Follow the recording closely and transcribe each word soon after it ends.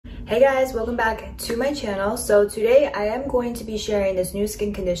Hey guys, welcome back to my channel. So today I am going to be sharing this new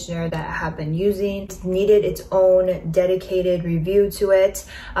skin conditioner that I have been using. It needed its own dedicated review to it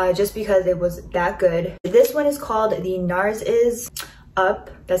just because it was that good. This one is called the Naris Up,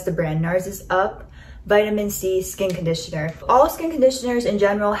 that's the brand, Naris Up Vitamin C Skin Conditioner. All skin conditioners in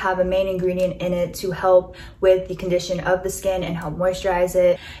general have a main ingredient in it to help with the condition of the skin and help moisturize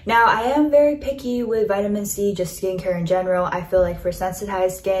it. Now, I am very picky with vitamin C, just skincare in general. I feel like for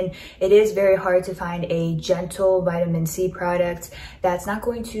sensitized skin, it is very hard to find a gentle vitamin C product that's not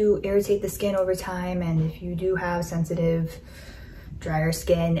going to irritate the skin over time. And if you do have sensitive, drier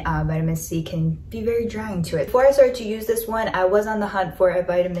skin, vitamin C can be very drying to it. Before I started to use this one, I was on the hunt for a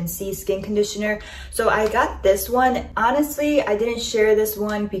vitamin C skin conditioner. So I got this one. Honestly, I didn't share this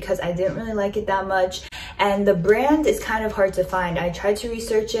one because I didn't really like it that much. And the brand is kind of hard to find. I tried to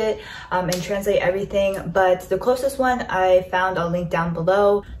research it and translate everything, but the closest one I found, I'll link down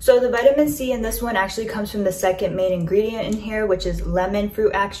below. So the vitamin C in this one actually comes from the second main ingredient in here, which is lemon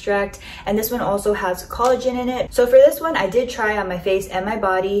fruit extract. And this one also has collagen in it. So for this one, I did try on my face and my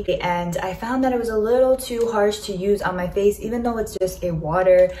body, and I found that it was a little too harsh to use on my face. Even though it's just a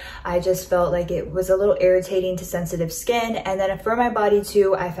water, I just felt like it was a little irritating to sensitive skin. And then for my body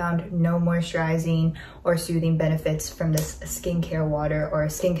too, I found no moisturizing or soothing benefits from this skincare water or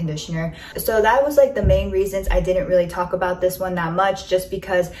skin conditioner. So that was like the main reasons I didn't really talk about this one that much, just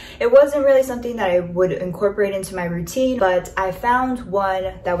because it wasn't really something that I would incorporate into my routine. But I found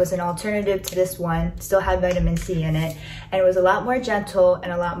one that was an alternative to this one, still had vitamin C in it, and it was a lot more gentle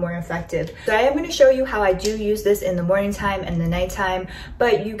and a lot more effective. So I am going to show you how I do use this in the morning time and the nighttime,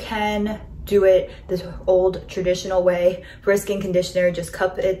 but you can do it this old traditional way for a skin conditioner. Just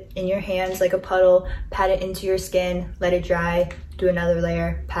cup it in your hands like a puddle, pat it into your skin, let it dry, do another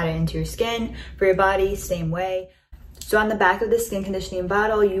layer, pat it into your skin. For your body, same way. So on the back of the skin conditioning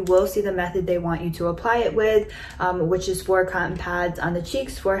bottle, you will see the method they want you to apply it with, which is 4 cotton pads on the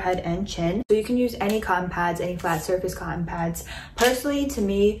cheeks, forehead, and chin. So you can use any cotton pads, any flat surface cotton pads. Personally, to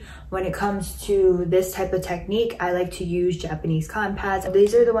me, when it comes to this type of technique, I like to use Japanese cotton pads.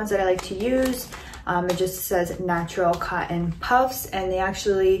 These are the ones that I like to use. It just says natural cotton puffs, and they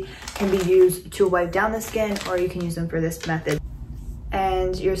actually can be used to wipe down the skin, or you can use them for this method.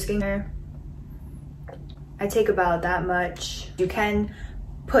 And your skin, I take about that much. You can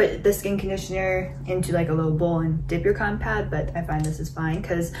put the skin conditioner into like a little bowl and dip your cotton pad, but I find this is fine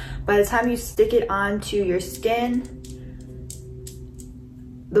because by the time you stick it onto your skin,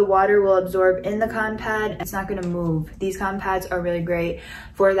 the water will absorb in the cotton pad. It's not gonna move. These cotton pads are really great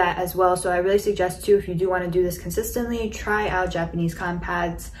for that as well. So I really suggest too, if you do wanna do this consistently, try out Japanese cotton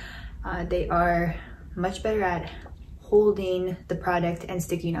pads. They are much better at holding the product and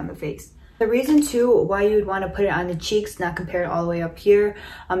sticking on the face. The reason too why you would want to put it on the cheeks, not compare it all the way up here,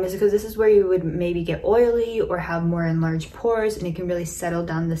 is because this is where you would maybe get oily or have more enlarged pores, and it can really settle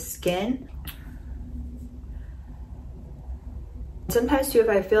down the skin. Sometimes too, if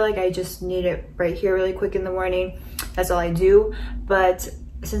I feel like I just need it right here really quick in the morning, that's all I do. But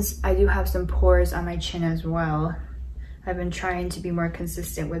since I do have some pores on my chin as well, I've been trying to be more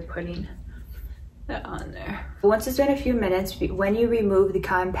consistent with putting that on there. Once it's been a few minutes, when you remove the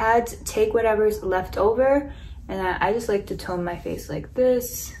cotton pads, take whatever's left over, and I just like to tone my face like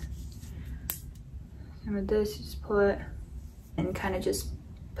this. And with this, you just pull it and kind of just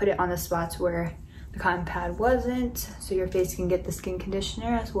put it on the spots where the cotton pad wasn't, so your face can get the skin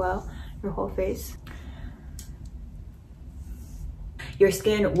conditioner as well, your whole face. Your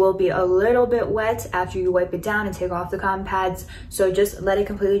skin will be a little bit wet after you wipe it down and take off the cotton pads. So just let it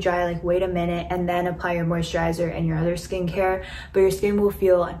completely dry, like wait a minute, and then apply your moisturizer and your other skincare. But your skin will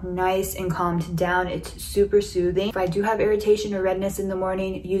feel nice and calmed down. It's super soothing. If I do have irritation or redness in the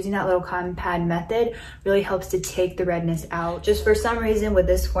morning, using that little cotton pad method really helps to take the redness out. Just for some reason with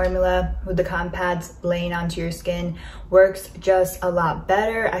this formula, with the cotton pads laying onto your skin, works just a lot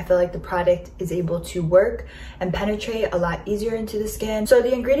better. I feel like the product is able to work and penetrate a lot easier into the skin. So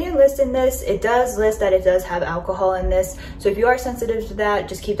the ingredient list in this, it does list that it does have alcohol in this. So if you are sensitive to that,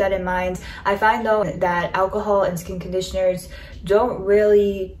 just keep that in mind. I find though that alcohol in skin conditioners don't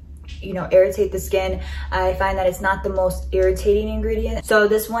really, irritate the skin. I find that it's not the most irritating ingredient. So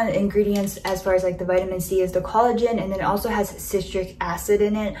this one ingredients, as far as like the vitamin C, is the collagen, and then it also has citric acid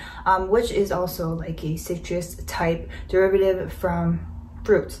in it, which is also like a citrus type derivative from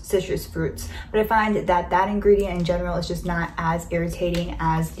fruits, citrus fruits. But I find that ingredient in general is just not as irritating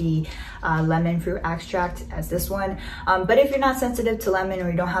as the lemon fruit extract as this one. But if you're not sensitive to lemon or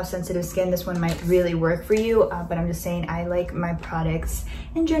you don't have sensitive skin, this one might really work for you. But I'm just saying I like my products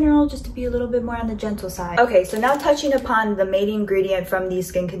in general just to be a little bit more on the gentle side. Okay, so now touching upon the main ingredient from these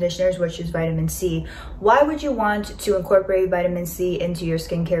skin conditioners, which is vitamin C. Why would you want to incorporate vitamin C into your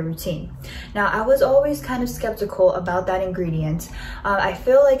skincare routine? Now, I was always kind of skeptical about that ingredient. I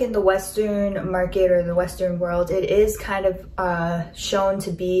feel like in the Western market or the Western world, it is kind of shown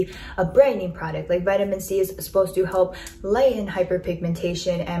to be a brightening product. Like vitamin C is supposed to help lighten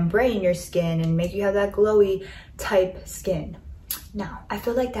hyperpigmentation and brighten your skin and make you have that glowy type skin. Now, I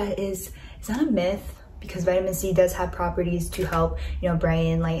feel like that is not a myth, because vitamin C does have properties to help, you know,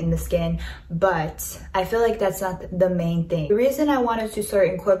 brighten, lighten the skin, but I feel like that's not the main thing. The reason I wanted to start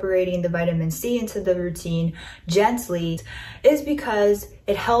incorporating the vitamin C into the routine gently is because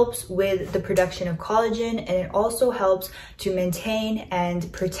it helps with the production of collagen, and it also helps to maintain and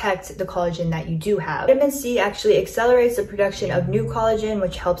protect the collagen that you do have. Vitamin C actually accelerates the production of new collagen,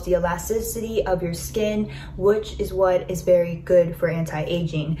 which helps the elasticity of your skin, which is what is very good for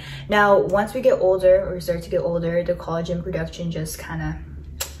anti-aging. Now, once we get older, or start to get older, the collagen production just kind of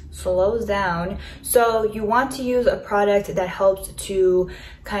slows down. So you want to use a product that helps to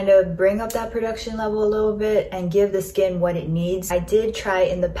kind of bring up that production level a little bit and give the skin what it needs. I did try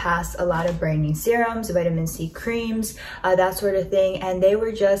in the past a lot of brightening serums, vitamin C creams, that sort of thing, and they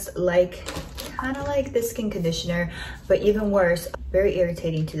were just like kind of like the skin conditioner, but even worse, very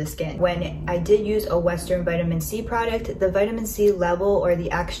irritating to the skin. When I did use a Western vitamin C product, the vitamin C level or the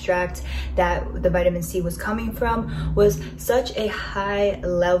extract that the vitamin C was coming from was such a high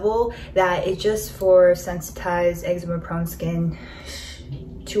level that it just, for sensitized eczema prone skin,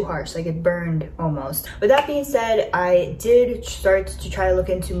 too harsh, like it burned almost. With that being said, I did start to try to look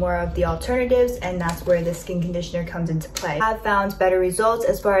into more of the alternatives, and that's where the skin conditioner comes into play. I have found better results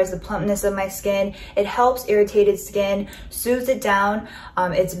as far as the plumpness of my skin. It helps irritated skin, soothes it down.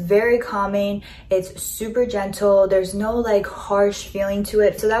 It's very calming, it's super gentle, there's no like harsh feeling to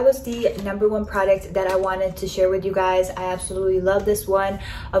it. So that was the #1 product that I wanted to share with you guys. I absolutely love this one.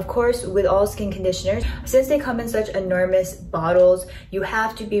 Of course, with all skin conditioners, since they come in such enormous bottles, you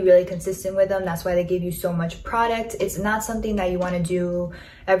have to be really consistent with them. That's why they give you so much product. It's not something that you want to do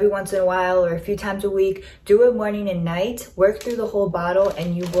every once in a while or a few times a week. Do it morning and night, work through the whole bottle,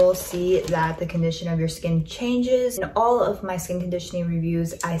 and you will see that the condition of your skin changes. In all of my skin conditioning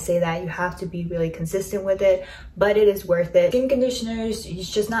reviews, I say that you have to be really consistent with it, but it is worth it. Skin conditioners,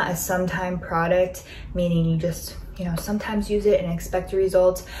 it's just not a sometime product, meaning you just, you know, sometimes use it and expect a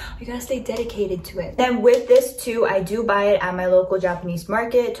result. You gotta stay dedicated to it. Then with this too, I do buy it at my local Japanese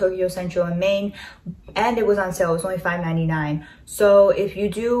market, Tokyo Central in Maine, and it was on sale. It was only $5.99. So if you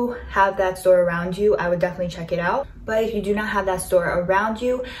do have that store around you, I would definitely check it out. But if you do not have that store around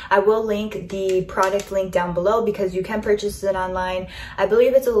you, I will link the product link down below, because you can purchase it online. I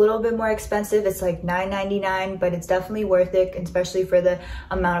believe it's a little bit more expensive. It's like $9.99, but it's definitely worth it, especially for the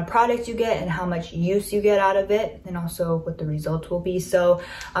amount of product you get and how much use you get out of it, and also what the results will be. So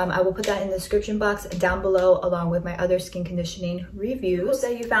I will put that in the description box down below, along with my other skin conditioning reviews. I hope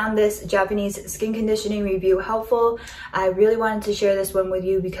that you found this Japanese skin conditioning review helpful. I really wanted to share this one with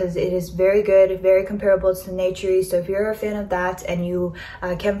you because it is very good, very comparable to NATURIE. So if you're a fan of that and you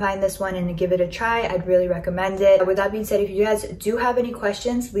can find this one and give it a try, I'd really recommend it. With that being said, if you guys do have any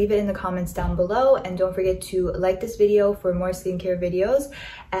questions, leave it in the comments down below, and don't forget to like this video for more skincare videos,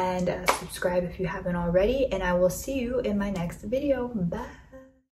 and subscribe if you haven't already, and I will see you in my next video. Bye.